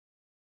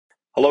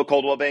Hello,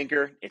 Coldwell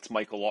Banker. It's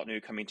Michael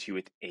Lawton coming to you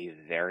with a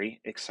very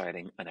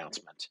exciting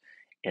announcement,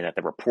 and that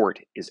the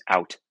report is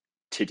out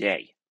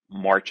today,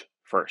 March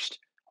 1st.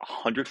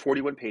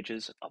 141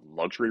 pages of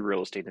luxury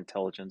real estate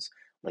intelligence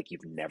like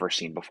you've never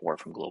seen before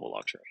from Global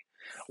Luxury.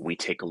 We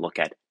take a look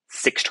at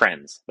 6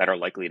 trends that are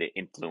likely to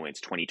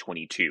influence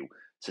 2022: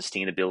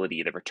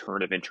 sustainability, the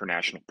return of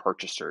international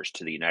purchasers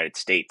to the United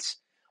States,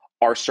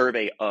 our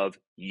survey of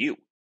you,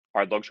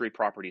 our luxury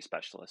property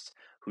specialists,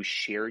 who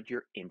shared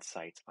your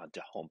insights onto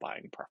home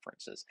buying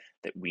preferences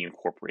that we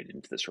incorporated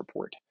into this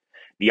report.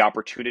 The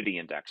Opportunity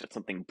Index, it's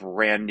something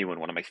brand new and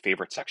one of my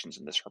favorite sections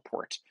in this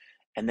report.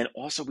 And then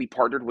also, we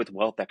partnered with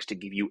WealthX to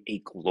give you a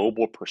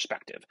global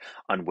perspective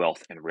on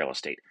wealth and real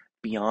estate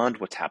beyond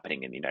what's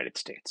happening in the United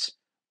States.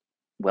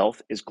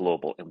 Wealth is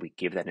global, and we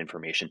give that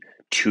information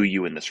to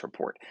you in this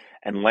report.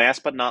 And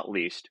last but not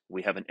least,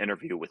 we have an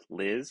interview with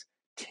Liz,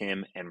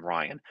 Tim, and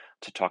Ryan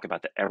to talk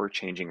about the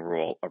ever-changing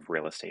role of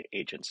real estate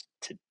agents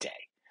today.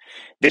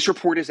 This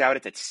report is out.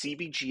 It's at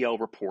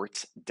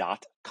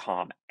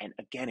cvglreports.com. And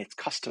again, it's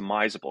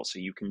customizable. So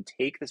you can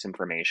take this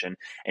information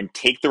and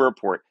take the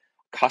report,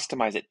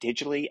 customize it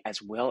digitally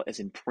as well as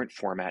in print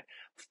format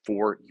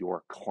for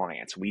your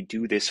clients. We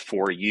do this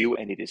for you,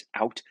 and it is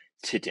out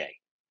today.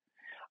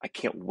 I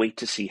can't wait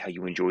to see how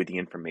you enjoy the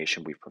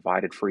information we've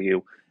provided for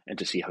you and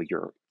to see how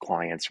your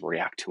clients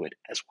react to it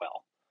as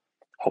well.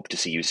 Hope to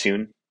see you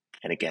soon.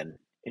 And again,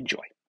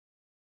 enjoy.